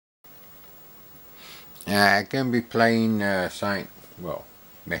Going to be playing something, well,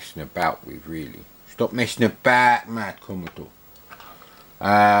 messing about with really. Stop messing about, mad Commodore.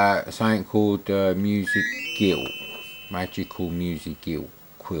 Something called Musiquill. Magical Musiquill.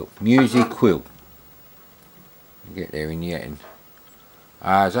 Musiquill. Get there in the end.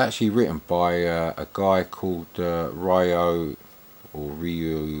 It's actually written by a guy called Ryo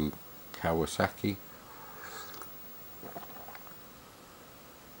Kawasaki.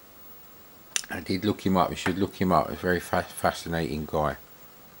 I did look him up. You should look him up. He's a very fascinating guy.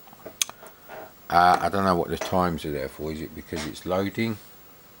 I don't know what the times are there for. Is it because it's loading?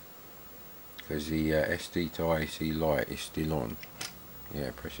 Because the SD to IC light is still on.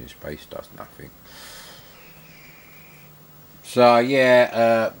 Yeah, pressing space does nothing. So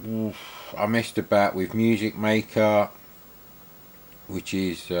yeah, I messed about with Music Maker, which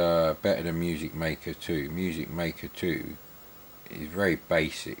is better than Music Maker 2. Music Maker 2 is very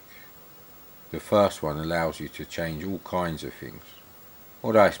basic. The first one allows you to change all kinds of things.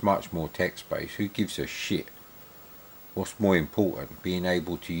 Although it's much more text-based, who gives a shit? What's more important? Being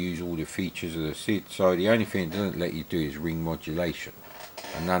able to use all the features of the SID. So the only thing it doesn't let you do is ring modulation.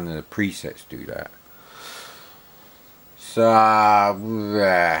 And none of the presets do that. So,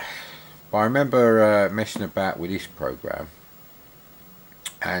 but I remember messing about with this program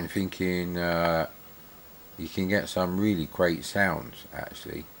and thinking you can get some really great sounds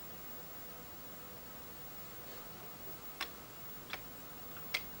actually.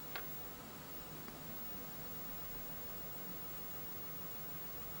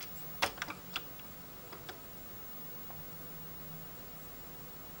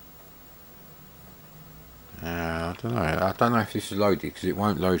 I don't know if this is loaded because it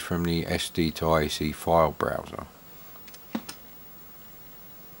won't load from the SD to IC file browser.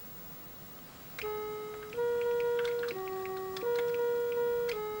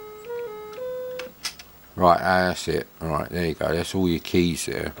 Right, that's it. Right, there you go. That's all your keys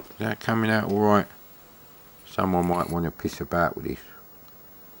there. Is that coming out alright? Someone might want to piss about with this.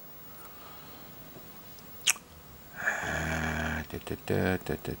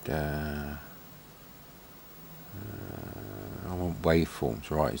 I want waveforms,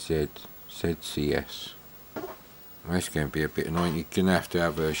 right? ZCS. That's going to be a bit annoying. You're going to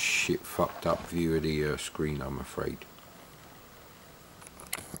have a shit fucked up view of the screen, I'm afraid.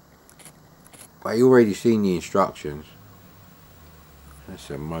 But you already seen the instructions. That's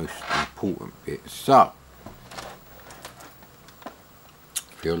the most important bit. So,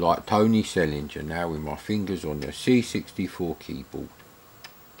 feel like Tony Salinger now with my fingers on the C64 keyboard.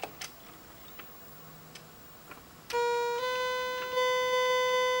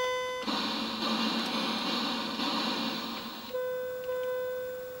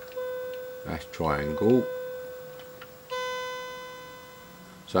 That's triangle.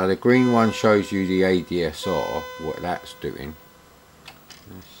 So the green one shows you the ADSR, what that's doing.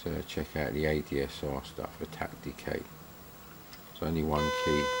 Let's check out the ADSR stuff, attack decay. It's only one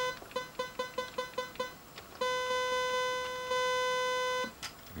key.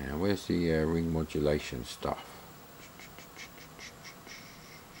 Now where's the ring modulation stuff?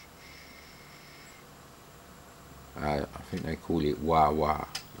 I think they call it wah wah.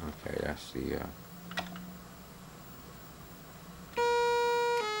 Okay, that's the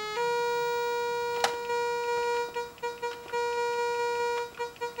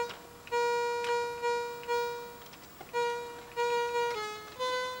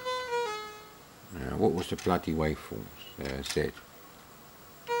what was the bloody waveforms? Z.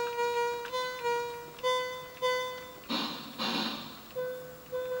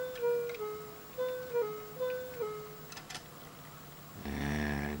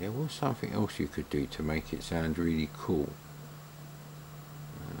 There was something else you could do to make it sound really cool.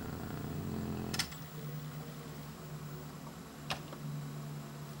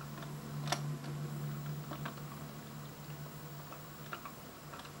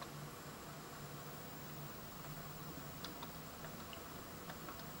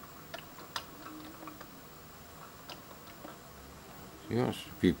 There's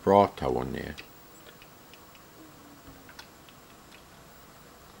vibrato on there.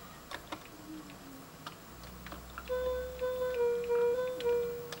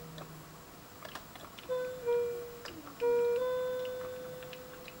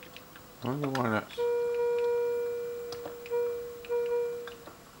 I wonder why that's...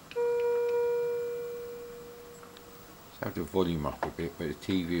 Let's have the volume up a bit, but the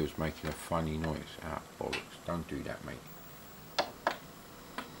TV was making a funny noise. Ah, bollocks. Don't do that, mate.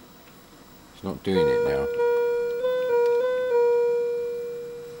 It's not doing it now.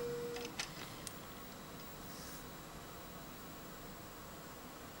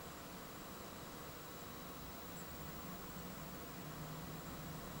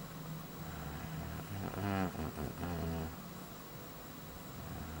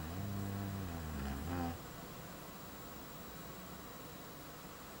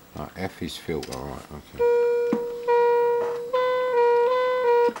 F is filter, right, okay.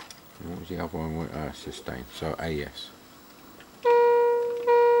 And what was the other one? Sustain, so AS.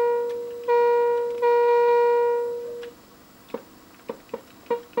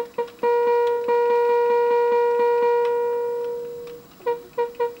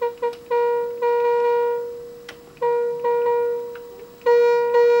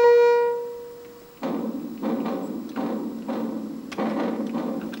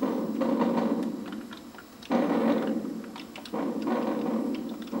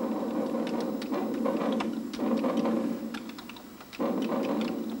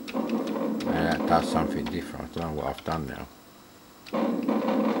 Does something different. I don't know what I've done now.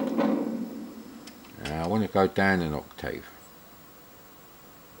 I want to go down an octave.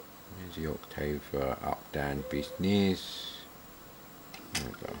 There's the octave up, down, business. There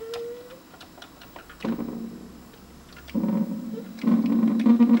we go.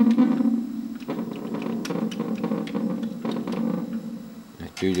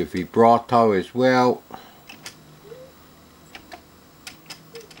 Let's do the vibrato as well.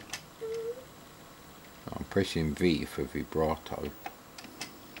 Pressing V for vibrato.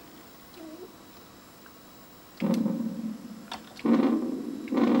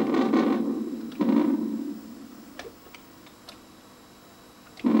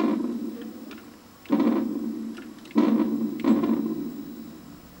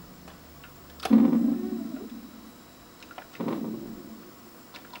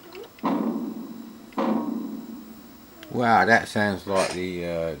 Wow, that sounds like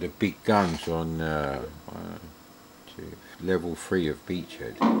the big guns on level 3 of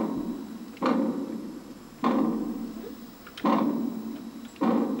Beachhead.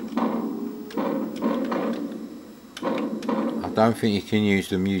 I don't think you can use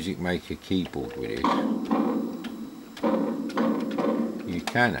the Music Maker keyboard with this. You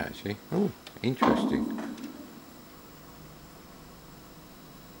can actually. Oh, interesting.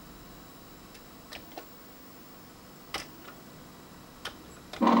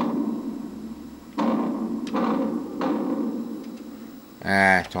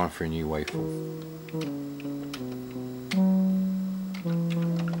 Time for a new waveform.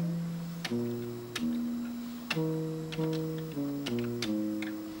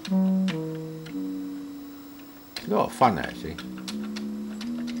 It's a lot of fun actually.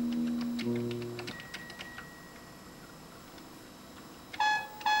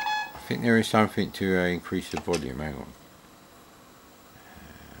 I think there is something to increase the volume, hang on.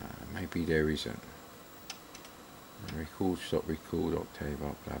 Maybe there isn't. Record, stop, record, octave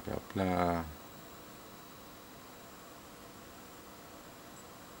up, blah blah blah.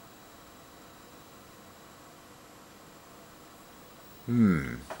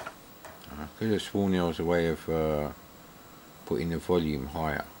 I could have sworn there was a way of putting the volume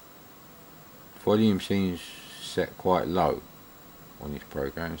higher. Volume seems set quite low on this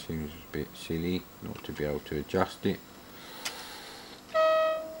program. It seems a bit silly not to be able to adjust it.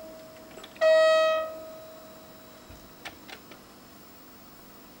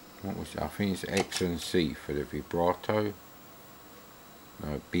 What was it? I think it's X and C for the vibrato.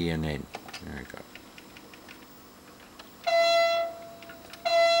 No, B and N. There we go.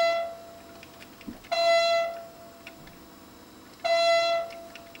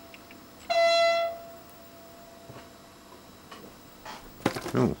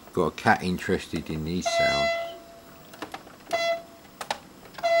 Oh, got a cat interested in these sounds.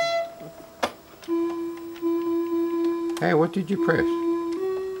 Hey, what did you press?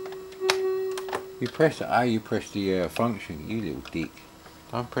 You press the A, you press the function, you little dick.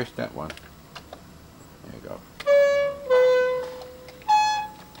 Don't press that one. There you go.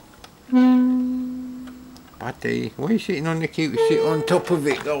 Buddy, why are you sitting on the key? Sit on top of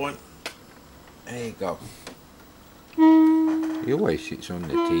it, go on. There you go. He always sits on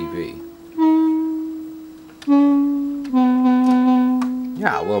the TV.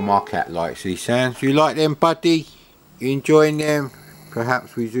 Yeah, well, my cat likes these sounds. You like them, buddy? You enjoying them?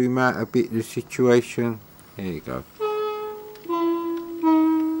 Perhaps we zoom out a bit the situation. There you go.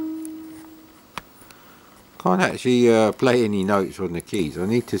 Can't actually play any notes on the keys. I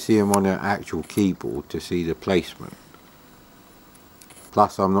need to see them on an actual keyboard to see the placement.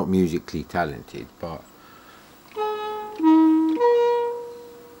 Plus I'm not musically talented, but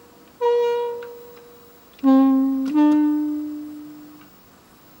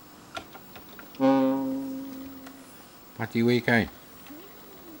Buddy, where you going?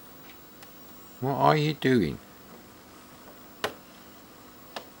 What are you doing?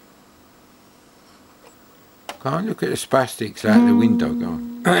 Can't look at the spastics out the window. Go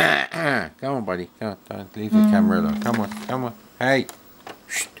on. Come on, buddy. Come on, don't leave the camera alone. Come on, come on. Hey.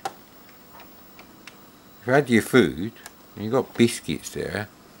 Shh. You've had your food, and you've got biscuits there.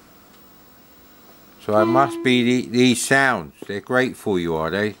 So it must be these sounds. They're great for you, are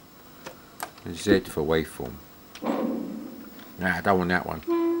they? Z for waveform. Nah, I don't want that one.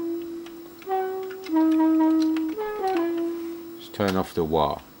 Let's turn off the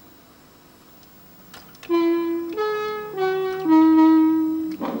wah.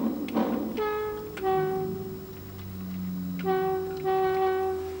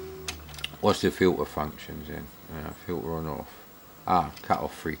 What's the filter functions then? Filter on off. Ah, cut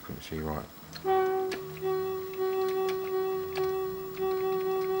off frequency, right.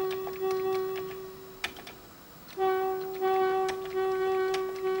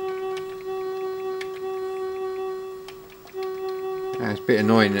 It's a bit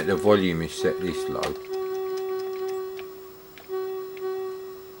annoying that the volume is set this low.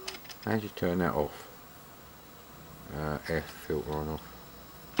 How do you turn that off? F, filter on off.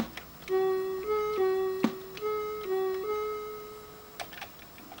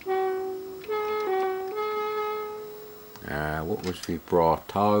 What was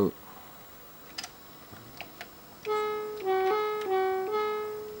vibrato?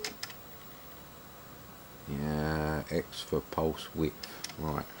 Yeah, X for pulse width.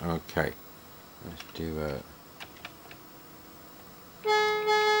 Right, okay. Let's do a...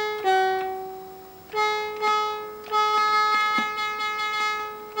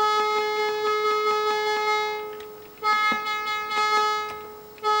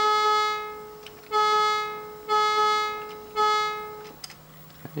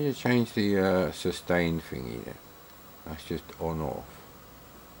 How do you change the sustain thingy there? That's just on off.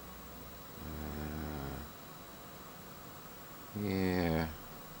 Yeah.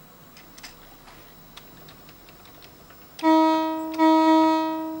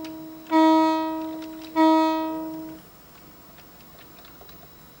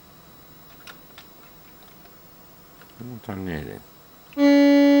 What done there then?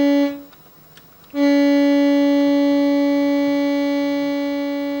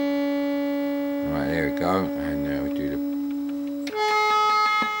 Right, there we go, and now we do the...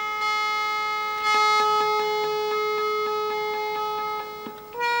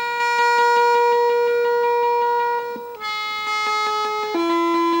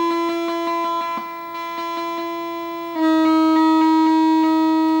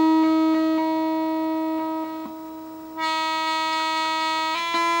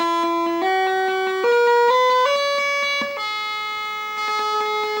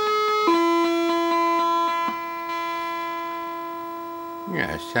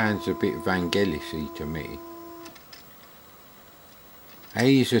 Yeah, it sounds a bit Vangelis-y to me.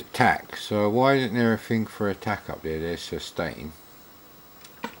 A is attack, so why isn't there a thing for attack up there? There's sustain.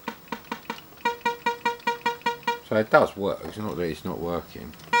 So it does work, it's not that it's not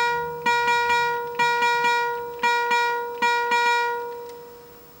working.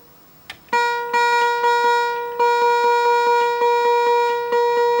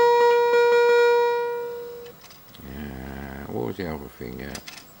 What was the other thing?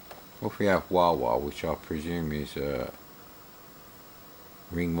 What if we have wah wah, which I presume is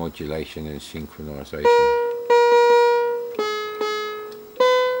ring modulation and synchronization.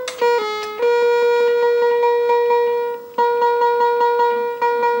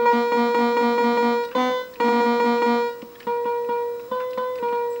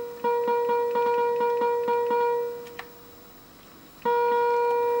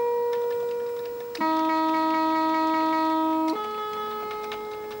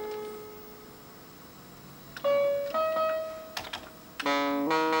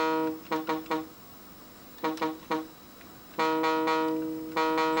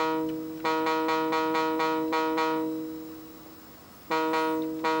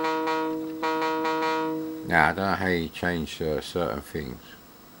 Now, I don't know how you change certain things.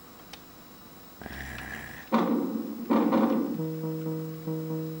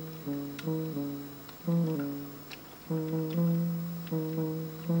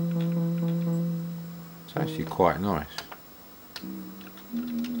 It's actually quite nice.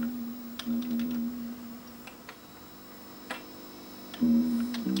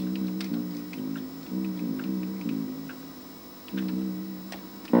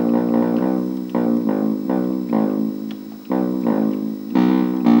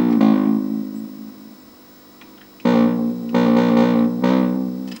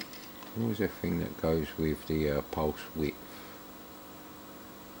 What was the thing that goes with the pulse width?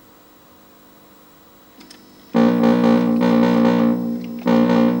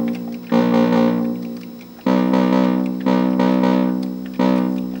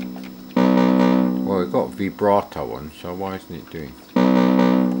 Well, we've got vibrato on, so why isn't it doing?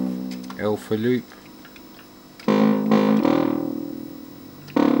 Alpha loop.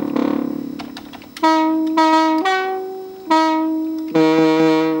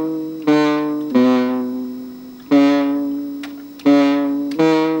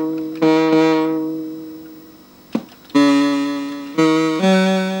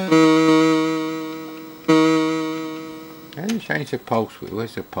 change the pulse width.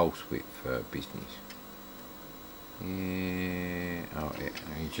 Where's the pulse width business? Yeah. Oh, yeah.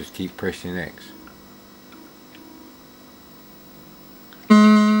 You just keep pressing X.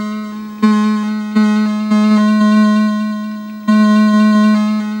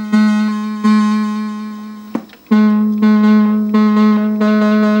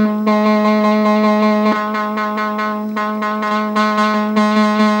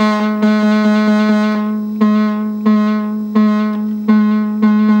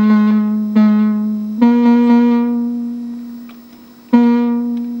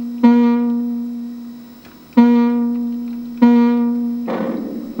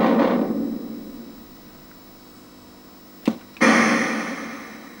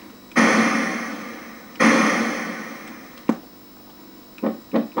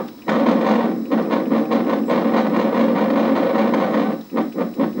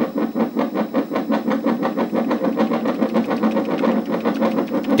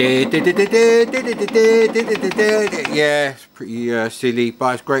 Yeah, it's pretty silly,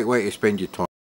 but it's a great way to spend your time.